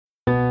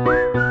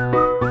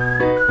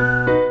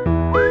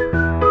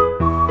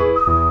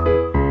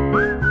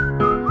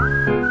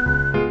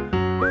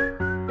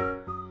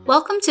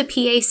Welcome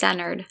to PA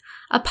Centered,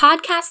 a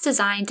podcast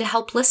designed to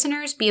help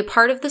listeners be a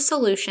part of the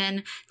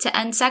solution to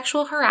end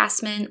sexual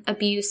harassment,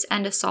 abuse,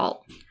 and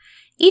assault.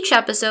 Each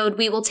episode,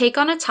 we will take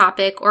on a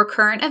topic or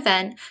current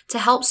event to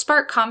help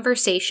spark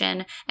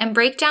conversation and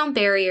break down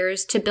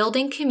barriers to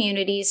building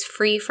communities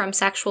free from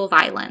sexual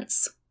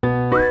violence.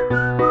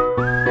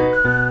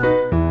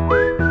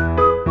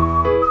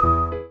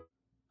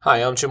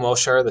 Hi, I'm Jim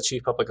Wilshire, the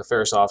Chief Public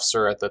Affairs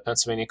Officer at the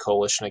Pennsylvania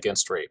Coalition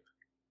Against Rape.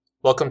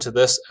 Welcome to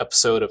this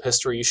episode of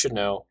History You Should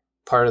Know,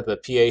 part of the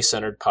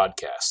PA-Centered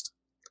podcast.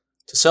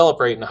 To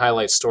celebrate and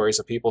highlight stories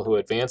of people who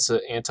advance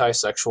the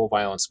anti-sexual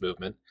violence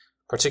movement,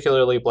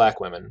 particularly Black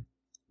women,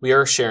 we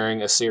are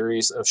sharing a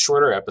series of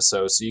shorter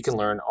episodes so you can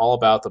learn all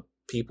about the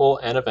people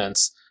and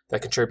events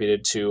that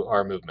contributed to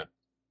our movement.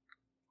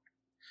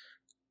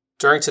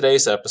 During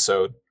today's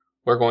episode,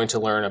 we're going to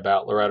learn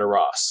about Loretta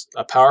Ross,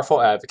 a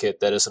powerful advocate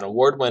that is an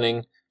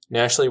award-winning,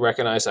 nationally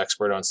recognized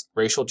expert on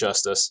racial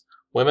justice,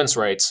 women's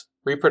rights,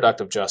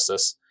 reproductive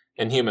justice,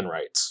 and human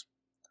rights.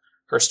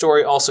 Her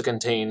story also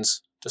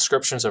contains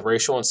descriptions of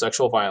racial and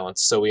sexual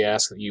violence, so we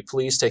ask that you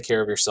please take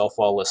care of yourself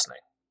while listening.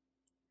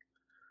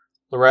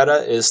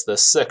 Loretta is the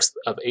sixth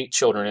of 8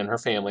 children in her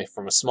family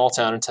from a small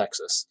town in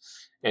Texas,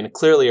 and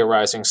clearly a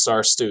rising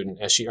star student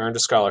as she earned a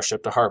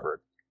scholarship to Harvard.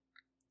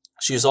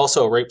 She is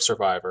also a rape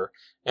survivor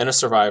and a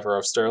survivor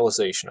of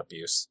sterilization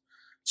abuse.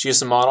 She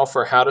is a model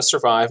for how to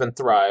survive and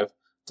thrive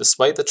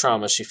despite the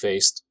trauma she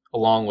faced,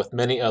 along with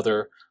many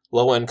other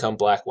low-income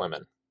Black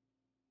women.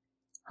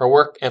 Her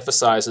work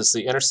emphasizes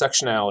the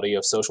intersectionality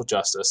of social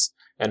justice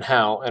and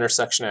how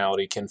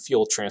intersectionality can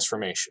fuel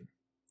transformation.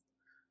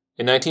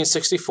 In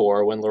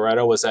 1964, when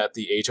Loretta was at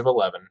the age of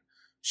 11,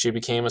 she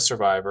became a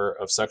survivor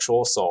of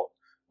sexual assault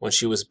when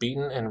she was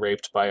beaten and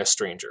raped by a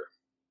stranger.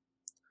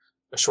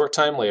 A short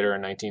time later,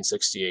 in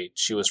 1968,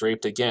 she was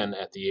raped again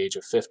at the age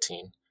of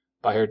 15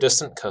 by her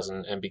distant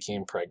cousin and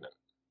became pregnant.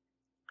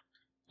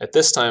 At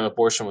this time,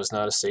 abortion was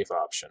not a safe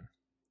option.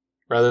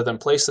 Rather than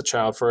place the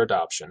child for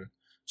adoption,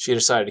 she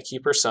decided to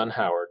keep her son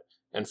Howard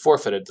and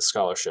forfeited the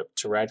scholarship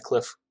to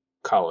Radcliffe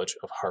College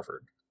of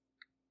Harvard.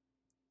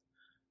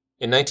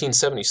 In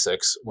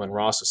 1976, when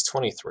Ross was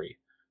 23,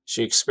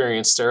 she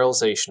experienced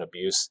sterilization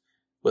abuse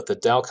with the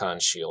Dalkon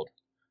Shield.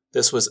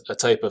 This was a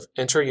type of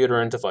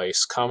intrauterine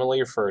device commonly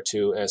referred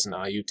to as an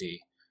IUD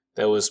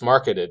that was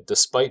marketed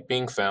despite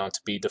being found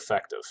to be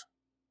defective.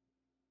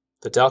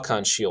 The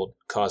Dalkon Shield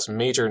caused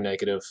major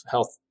negative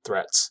health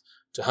threats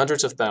to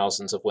hundreds of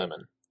thousands of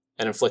women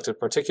and inflicted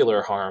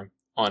particular harm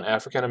on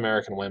African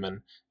American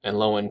women and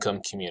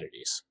low-income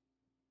communities.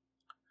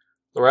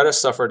 Loretta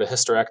suffered a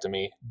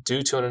hysterectomy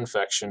due to an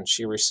infection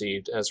she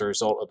received as a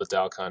result of the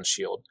Dalkon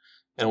Shield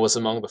and was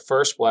among the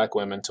first Black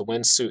women to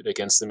win suit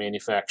against the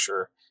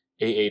manufacturer,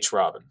 A.H.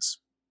 Robbins.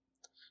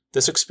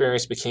 This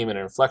experience became an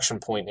inflection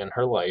point in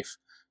her life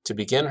to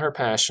begin her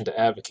passion to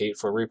advocate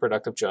for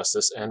reproductive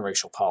justice and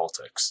racial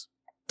politics.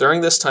 During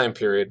this time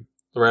period,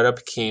 Loretta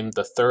became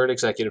the third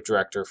executive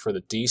director for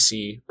the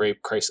D.C.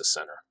 Rape Crisis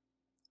Center,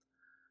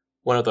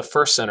 one of the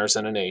first centers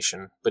in the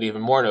nation, but even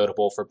more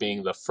notable for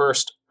being the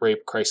first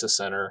rape crisis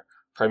center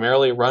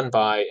primarily run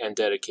by and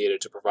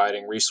dedicated to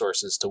providing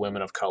resources to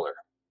women of color.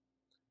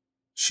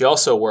 She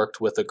also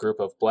worked with a group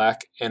of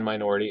Black and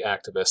minority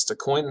activists to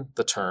coin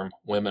the term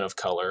women of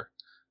color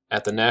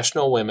at the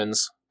National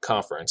Women's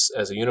Conference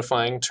as a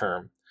unifying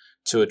term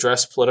to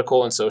address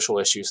political and social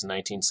issues in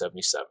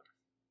 1977.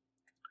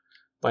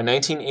 By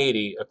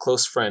 1980, a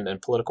close friend and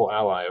political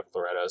ally of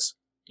Loretta's,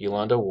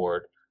 Yolanda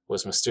Ward,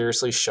 was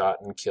mysteriously shot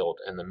and killed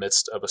in the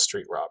midst of a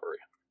street robbery.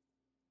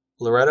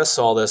 Loretta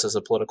saw this as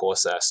a political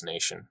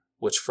assassination,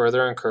 which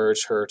further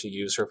encouraged her to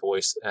use her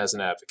voice as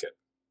an advocate.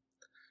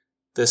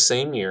 This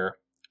same year,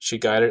 she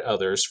guided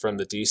others from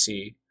the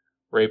D.C.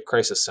 Rape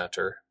Crisis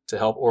Center to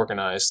help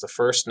organize the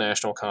first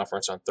national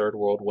conference on Third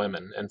World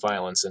women and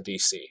violence in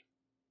D.C.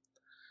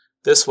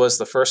 This was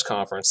the first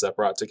conference that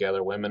brought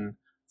together women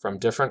from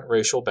different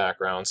racial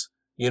backgrounds,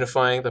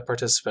 unifying the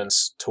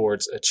participants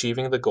towards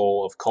achieving the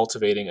goal of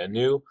cultivating a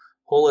new,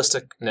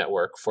 holistic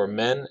network for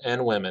men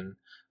and women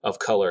of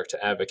color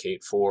to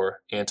advocate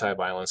for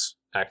anti-violence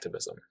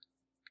activism.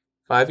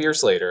 5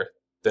 years later,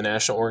 the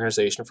National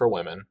Organization for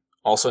Women,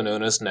 also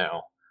known as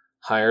NOW,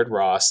 hired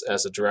Ross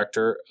as the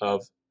director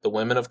of the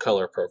Women of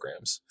Color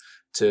programs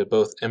to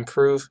both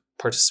improve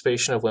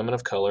participation of women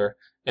of color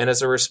and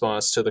as a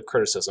response to the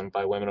criticism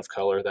by women of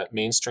color that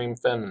mainstream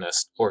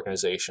feminist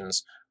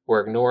organizations were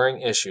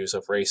ignoring issues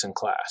of race and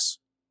class.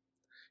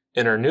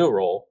 In her new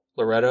role,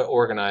 Loretta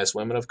organized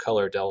women of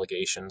color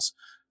delegations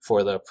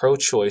for the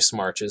pro-choice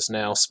marches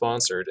now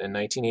sponsored in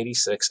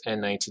 1986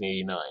 and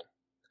 1989.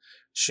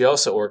 She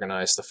also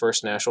organized the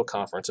first National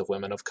Conference of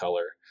Women of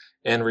Color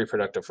and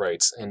Reproductive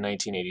Rights in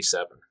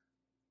 1987.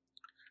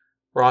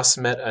 Ross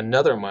met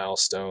another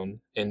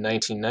milestone in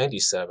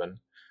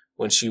 1997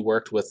 when she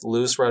worked with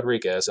Luz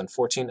Rodriguez and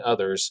 14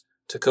 others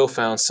to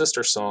co-found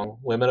Sister Song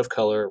Women of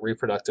Color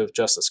Reproductive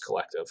Justice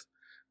Collective,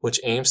 which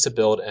aims to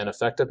build an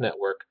effective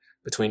network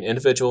between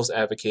individuals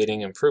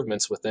advocating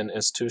improvements within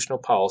institutional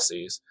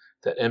policies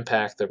that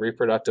impact the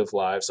reproductive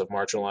lives of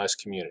marginalized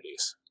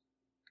communities.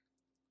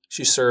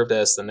 She served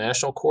as the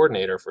national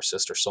coordinator for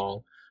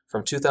SisterSong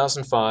from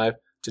 2005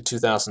 to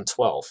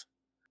 2012.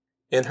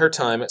 In her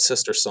time at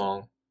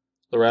SisterSong,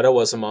 Loretta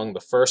was among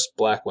the first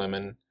Black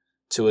women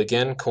to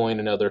again coin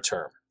another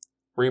term,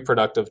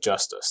 reproductive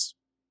justice,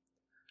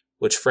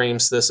 which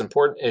frames this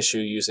important issue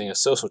using a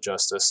social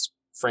justice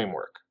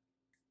framework.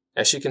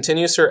 As she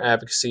continues her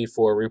advocacy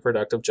for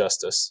reproductive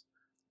justice,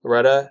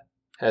 Loretta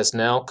has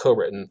now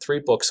co-written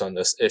 3 books on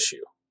this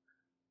issue: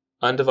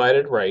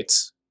 Undivided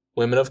Rights,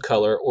 Women of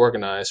Color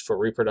Organized for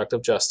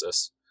Reproductive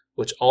Justice,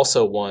 which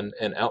also won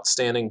an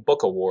Outstanding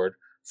Book Award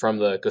from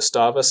the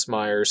Gustavus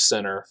Myers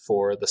Center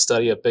for the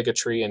Study of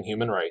Bigotry and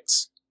Human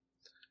Rights.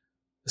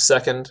 The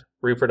second,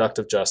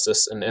 Reproductive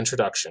Justice, an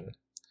Introduction.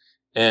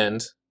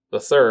 And the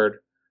third,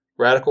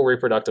 Radical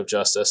Reproductive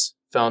Justice,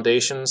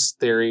 Foundations,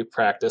 Theory,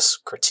 Practice,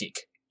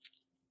 Critique.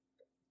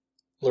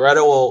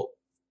 Loretta will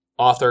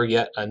author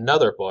yet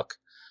another book,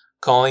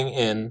 Calling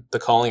In the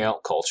Calling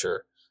Out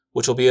Culture,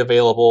 which will be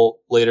available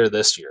later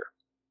this year.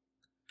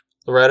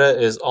 Loretta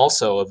is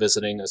also a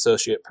visiting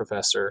associate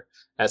professor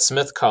at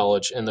Smith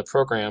College in the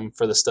program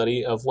for the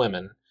study of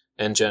women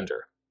and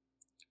gender,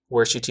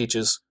 where she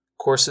teaches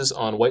courses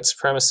on white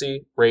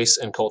supremacy, race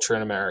and culture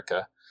in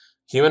America,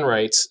 human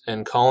rights,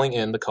 and calling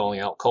in the calling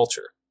out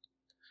culture.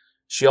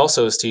 She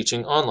also is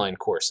teaching online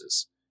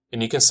courses,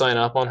 and you can sign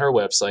up on her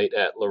website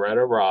at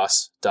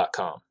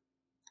lorettaross.com.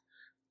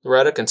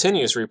 Loretta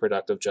continues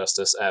reproductive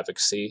justice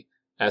advocacy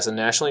as a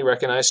nationally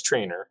recognized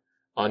trainer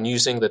on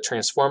using the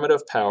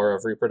transformative power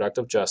of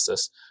reproductive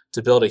justice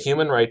to build a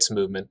human rights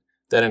movement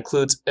that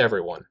includes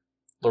everyone.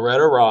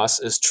 Loretta Ross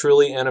is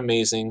truly an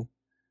amazing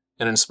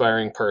and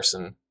inspiring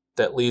person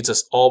that leads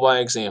us all by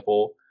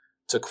example,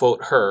 to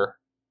quote her,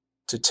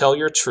 to tell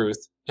your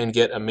truth and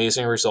get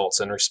amazing results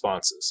and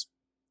responses.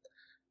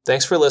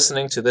 Thanks for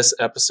listening to this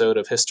episode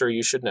of History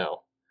You Should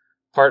Know,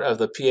 part of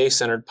the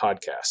PA-Centered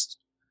podcast.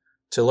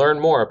 To learn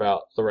more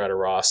about Loretta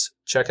Ross,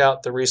 check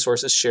out the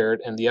resources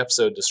shared in the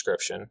episode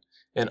description,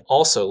 and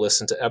also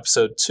listen to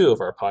episode 2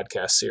 of our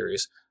podcast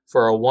series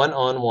for a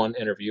one-on-one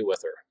interview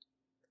with her.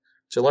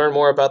 To learn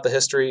more about the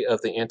history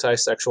of the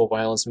anti-sexual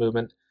violence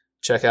movement,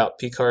 check out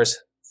PCAR's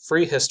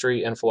free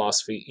history and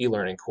philosophy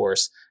e-learning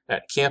course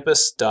at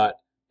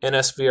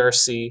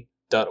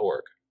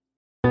campus.nsvrc.org.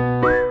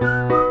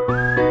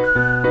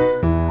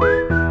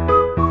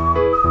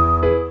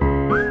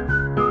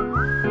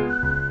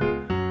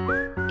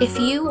 If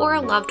you or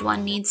a loved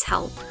one needs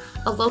help,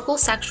 a local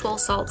sexual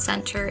assault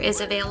center is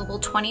available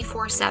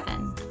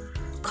 24/7.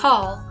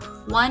 Call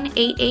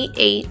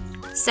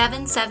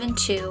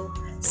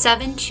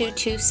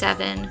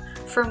 1-888-772-7227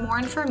 for more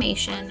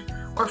information,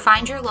 or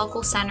find your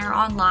local center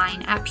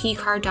online at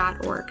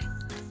pcar.org.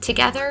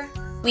 Together,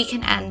 we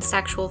can end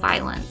sexual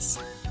violence.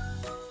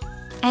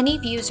 Any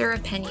views or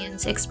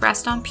opinions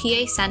expressed on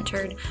PA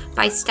Centered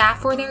by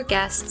staff or their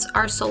guests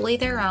are solely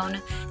their own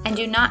and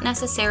do not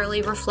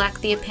necessarily reflect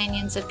the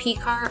opinions of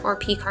PCAR or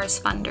PCAR's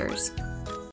funders.